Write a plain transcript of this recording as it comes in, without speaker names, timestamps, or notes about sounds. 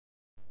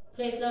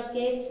Praise Lord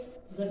kids,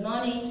 good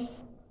morning.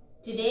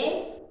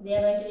 Today we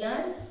are going to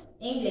learn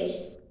English.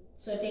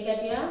 So take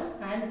up your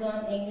hands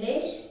on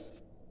English.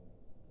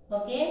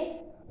 Okay,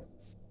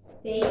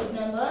 page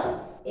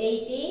number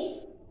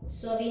 80.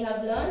 So we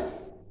have learned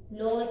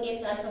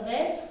lowercase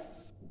alphabets.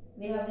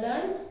 We have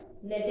learned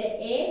letter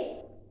A,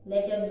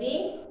 letter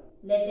B,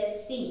 letter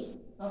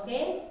C.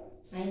 Okay,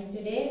 and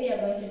today we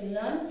are going to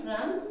learn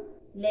from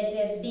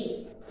letter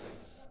D.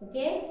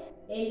 Okay,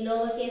 in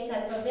lowercase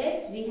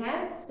alphabets we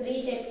have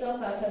three types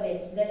of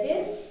alphabets, that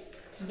is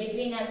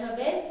between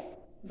alphabets,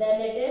 the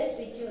letters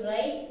which you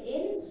write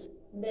in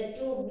the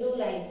two blue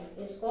lines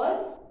is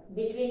called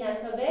between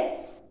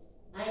alphabets,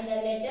 and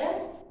a letter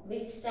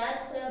which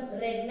starts from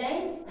red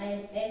line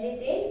and end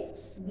it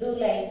in blue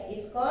line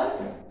is called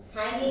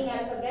hanging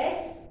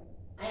alphabets,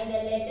 and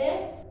a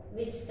letter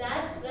which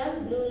starts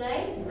from blue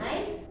line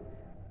and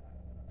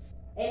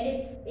end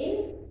it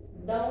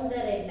in down the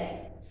red line.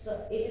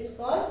 So it is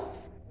called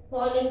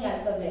falling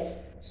alphabets.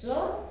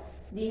 So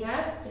we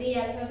have three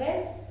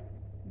alphabets,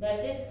 that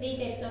is three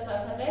types of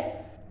alphabets: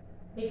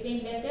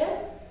 between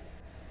letters,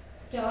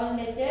 tall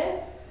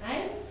letters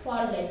and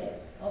fall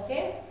letters.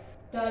 Okay,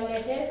 tall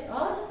letters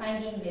or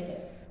hanging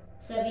letters.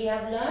 So we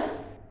have learned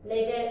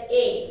letter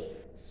A,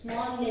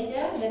 small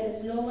letter, that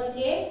is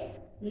lowercase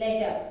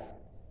letter.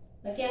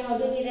 Okay, how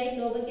do we write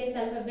lowercase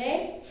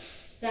alphabet?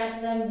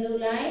 Start from blue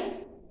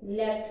line,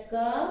 left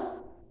curve,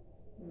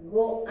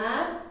 go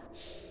up,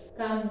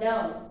 come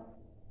down.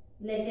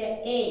 Letter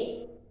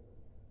A.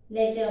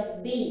 Letter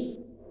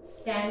B,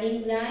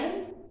 standing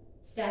line,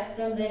 starts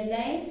from red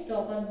line,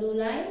 stop on blue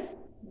line,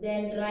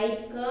 then right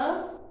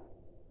curve.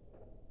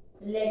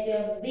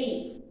 Letter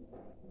B.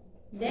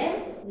 Then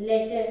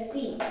letter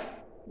C,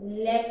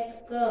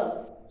 left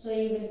curve. So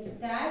you will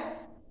start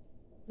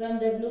from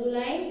the blue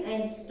line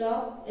and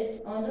stop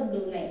it on the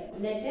blue line.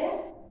 Letter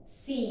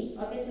C.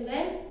 Okay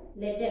children,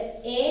 letter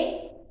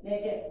A,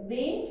 letter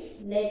B,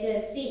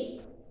 letter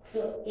C.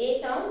 So A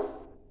sounds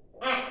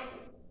A,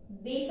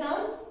 B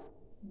sounds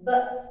B,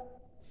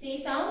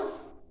 C sounds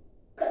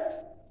K.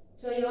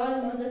 So you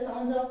all know the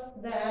sounds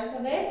of the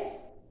alphabets.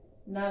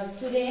 Now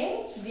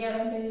today we are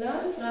going to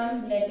learn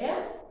from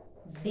letter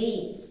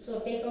D. So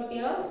take out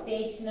your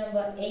page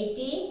number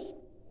 80.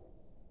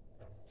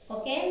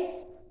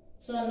 Okay.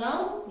 So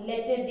now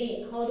letter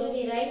D. How do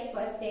we write?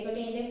 First take out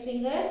your index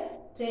finger,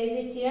 trace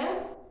it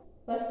here.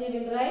 First you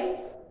will write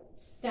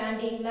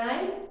standing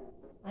line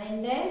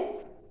and then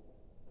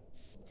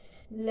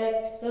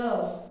left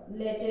curve,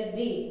 letter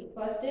D.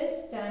 First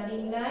is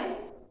standing line,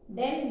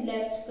 then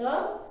left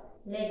curve,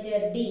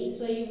 letter D.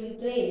 So you will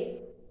trace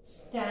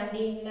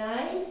standing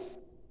line,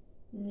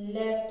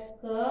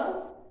 left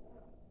curve,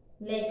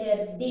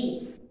 letter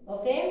D.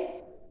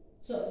 Okay.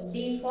 So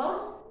D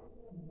for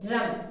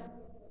drum.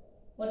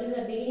 What is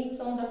the beginning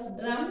sound of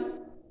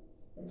drum?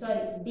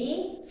 Sorry,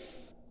 D,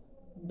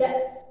 D.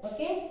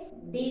 Okay.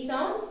 D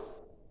sounds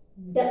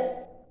D.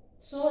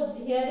 So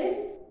here is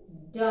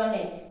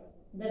donut.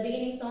 The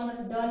beginning sound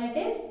of donut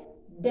is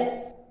D.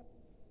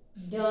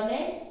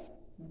 Donut,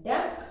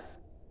 duck,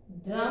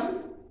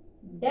 drum,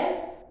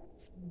 desk,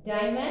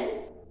 diamond,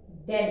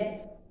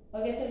 den.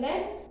 Okay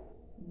children.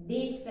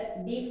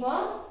 D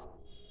for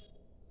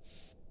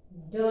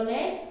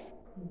donut,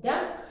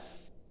 duck,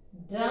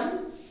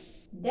 drum,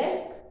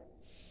 desk,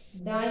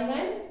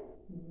 diamond,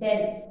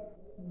 den.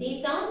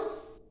 D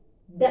sounds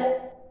D.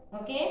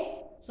 Okay.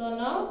 So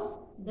now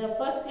the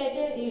first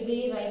letter you will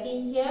be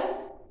writing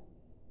here.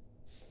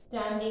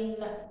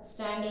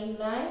 Standing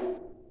line,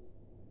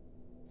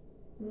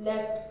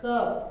 left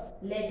curve,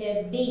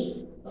 letter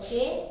D.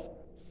 Okay.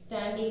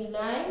 Standing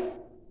line,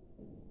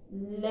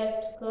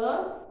 left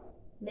curve,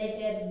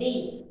 letter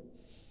D.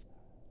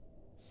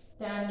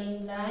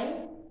 Standing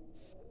line,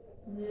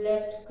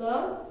 left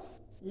curve,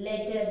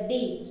 letter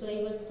D. So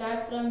you will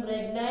start from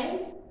red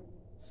line,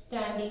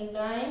 standing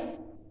line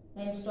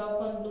and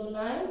stop on blue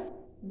line,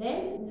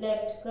 then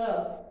left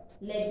curve,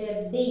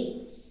 letter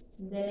D.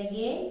 Then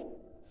again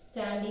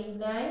standing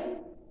line,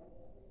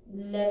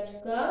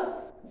 left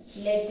curve,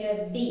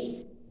 letter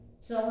D.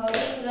 So how do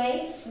you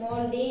write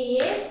small d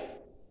is?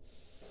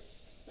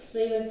 So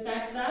you will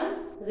start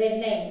from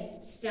red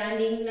line,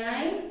 standing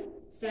line,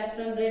 start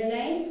from red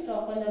line,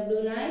 stop on the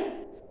blue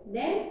line,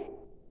 then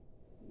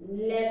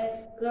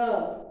left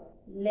curve,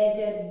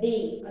 letter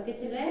D. Okay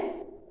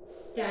children,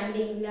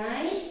 standing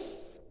line,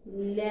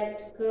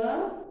 left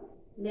curve,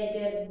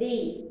 letter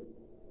D.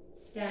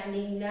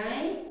 Standing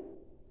line,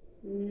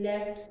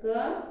 left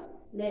curve,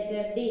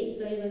 letter D.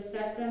 So you will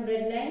start from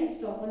red line,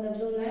 stop on the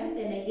blue line,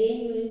 then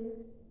again you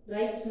will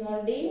write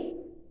small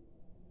d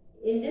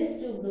in this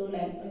two blue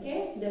line.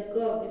 Okay, the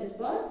curve, it is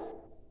called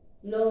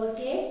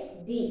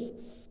lowercase d.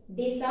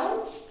 D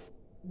sounds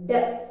D.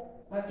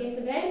 Okay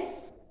children.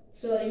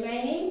 So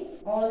remaining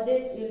all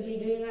this you will be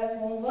doing as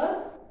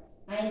homework,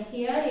 and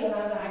here you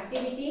have an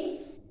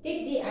activity.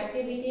 Tick the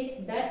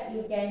activities that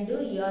you can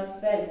do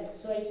yourself.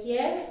 So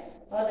here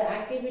are the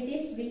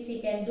activities which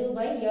you can do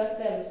by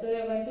yourself. So you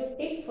are going to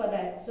tick for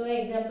that. So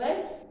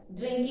example,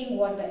 drinking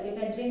water. You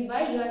can drink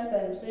by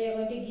yourself. So you are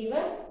going to give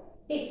a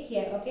tick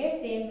here. Okay,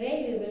 same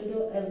way we will do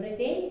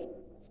everything.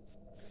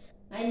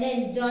 And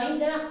then join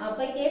the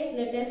uppercase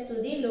letters to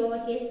the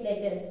lowercase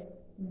letters.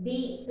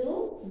 B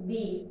to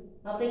B.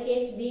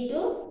 Uppercase B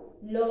to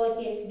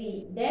lowercase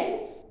b.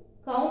 Then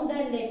count the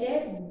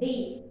letter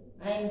D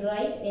and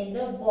write in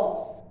the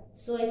box.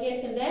 So here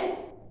children,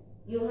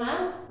 you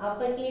have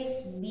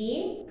uppercase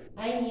B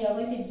and you are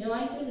going to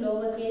join to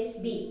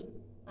lowercase b.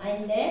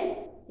 And then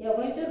you are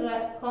going to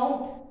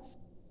count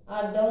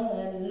down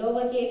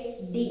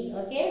lowercase d.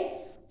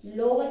 Okay,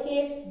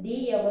 lowercase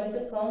d you are going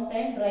to count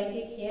and write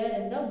it here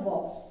in the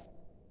box.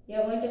 You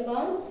are going to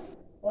count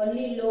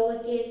only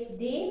lowercase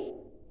d,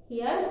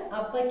 here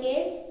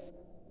uppercase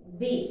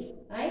b,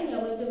 and you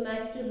are going to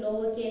match to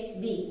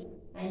lowercase b,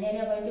 and then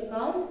you are going to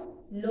count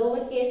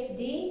lowercase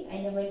d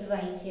and you are going to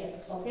write here.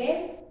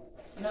 Okay,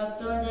 now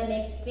turn the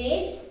next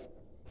page.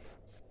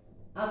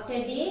 After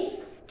D,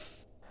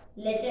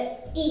 letter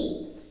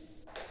E.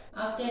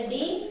 After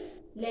D,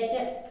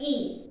 letter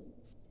E.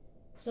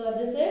 So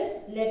this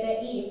is letter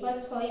E.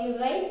 First, how you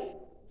write?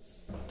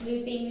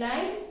 Sweeping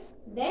line,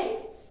 then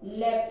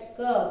left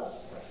curve.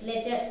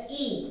 Letter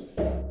E.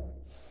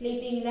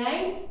 Sweeping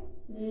line,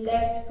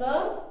 left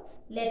curve.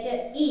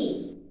 Letter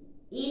E.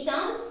 E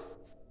sounds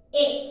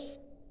A.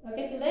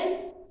 Okay,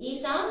 children. E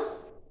sounds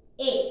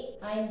A.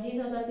 And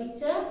these are the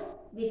picture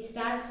which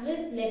starts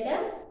with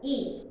letter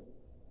E.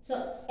 So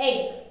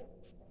egg,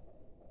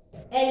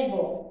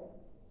 elbow,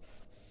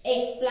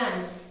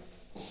 eggplant,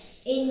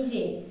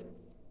 engine,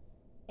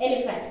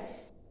 elephant.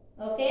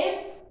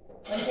 Okay.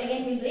 Once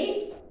again we'll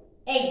read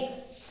egg,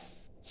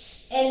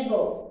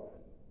 elbow,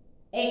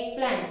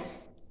 eggplant,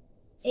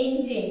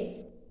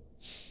 engine,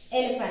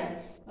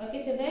 elephant.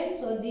 Okay children.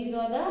 So these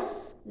are the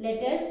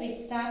letters which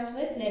starts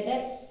with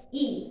letter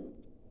E.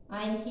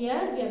 And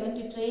here we are going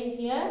to trace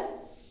here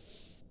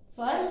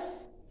first.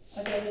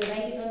 Okay, we'll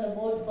write it on the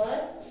board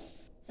first.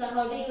 So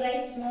how do you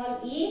write small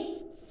e?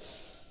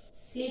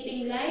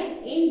 Sleeping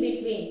line in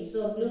between.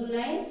 So blue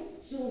line,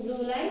 two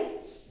blue lines.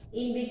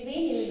 In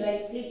between you will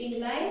write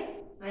sleeping line,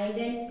 and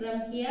then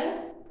from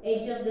here,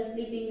 edge of the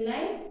sleeping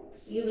line,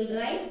 you will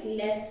write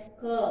left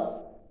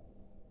curve.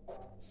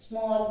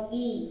 Small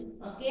e.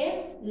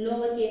 Okay,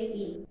 lowercase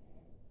e.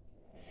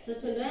 So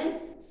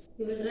children,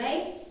 you will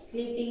write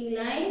sleeping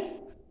line,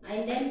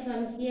 and then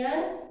from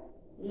here,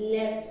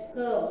 left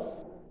curve.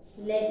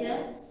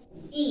 Letter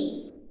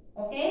E.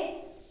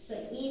 Okay. So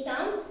E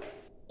sounds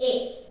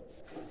A.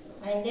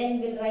 And then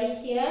we'll write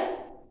here.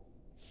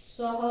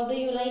 So how do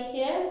you write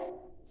here?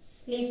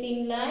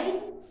 Sleeping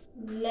line,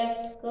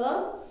 left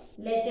curve,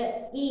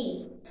 letter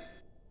E.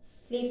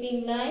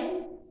 Sleeping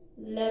line,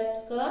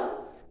 left curve,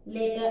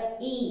 letter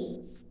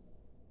E.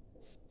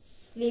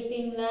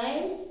 Sleeping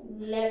line,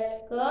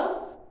 left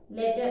curve,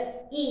 letter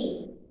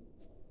E.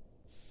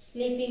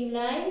 Sleeping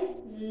line,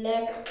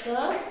 left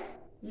curve,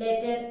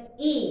 letter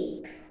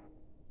E.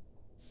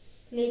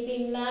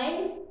 Sleeping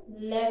line,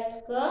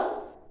 left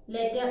curve,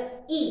 letter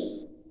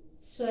E.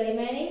 So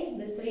remaining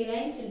these three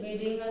lines will be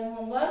doing as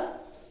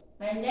homework.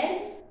 And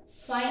then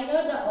find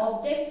out the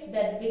objects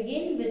that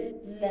begin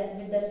with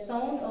the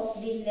sound of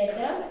the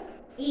letter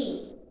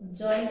E.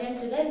 Join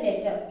them to the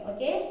letter.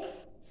 Okay.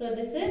 So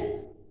these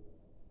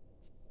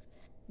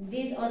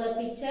are the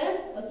pictures.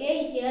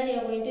 Okay. Here you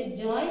are going to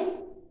join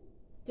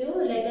to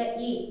letter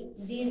E.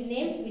 These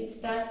names which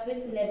starts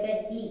with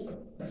letter E.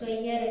 So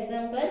here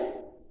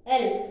example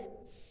L.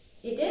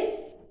 It is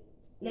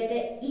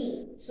letter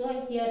E.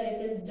 So here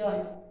it is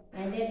joined.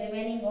 And then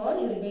remaining all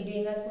you will be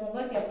doing as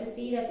homework. You have to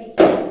see the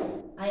picture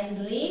and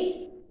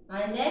read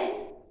and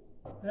then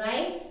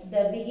write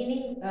the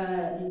beginning.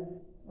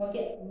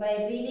 Okay,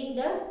 by reading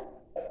the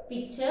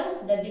picture,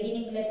 the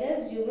beginning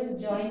letters, you will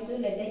join to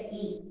letter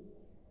E.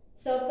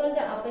 Circle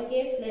the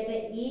uppercase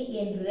letter E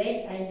in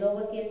red and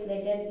lowercase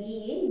letter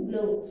E in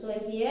blue. So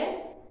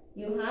here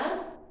you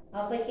have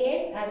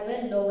uppercase as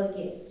well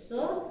lowercase.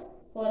 So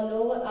for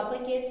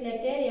uppercase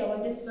letter, you are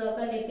going to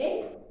circle it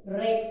in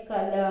red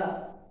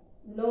color.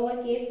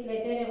 Lowercase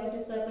letter, you are going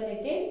to circle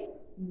it in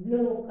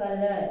blue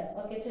color.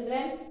 Okay,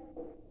 children?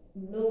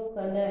 Blue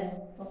color.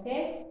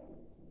 Okay?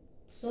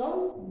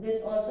 So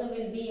this also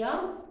will be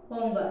a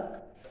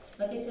homework.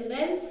 Okay,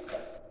 children?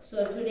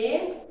 So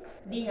today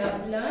we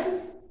have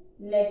learned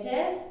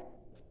letter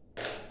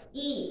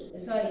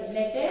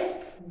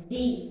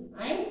D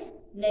and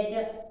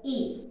letter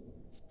E.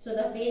 So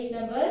the page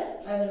numbers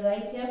I will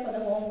write here for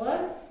the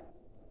homework.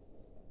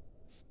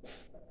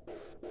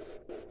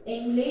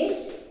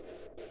 English,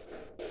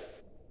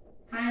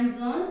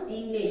 hands-on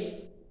English,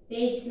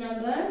 page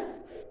number.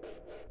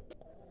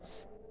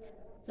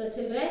 So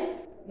children,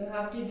 you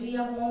have to do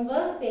your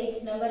homework.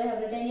 Page number I have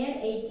written here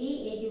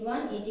 80,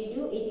 81,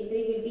 82,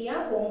 83 will be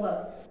your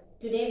homework.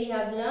 Today we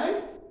have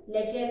learned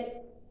letter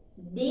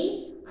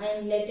D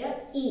and letter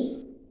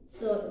E.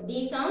 So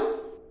D sounds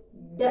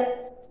D,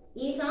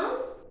 E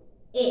sounds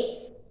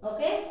A.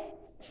 Okay?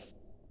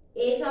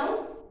 A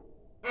sounds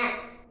A,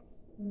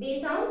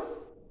 B sounds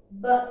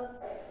B,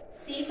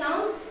 C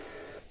sounds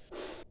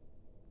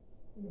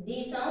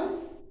D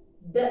sounds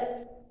D.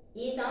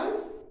 E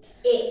sounds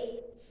A.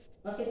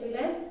 Okay,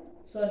 children.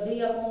 So do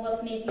your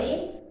homework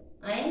neatly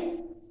and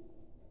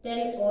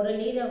tell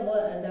orally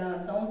the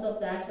sounds of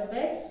the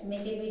alphabets.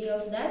 Make a video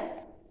of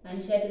that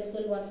and share to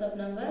school WhatsApp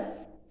number.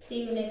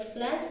 See you next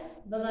class.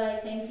 Bye bye.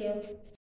 Thank you.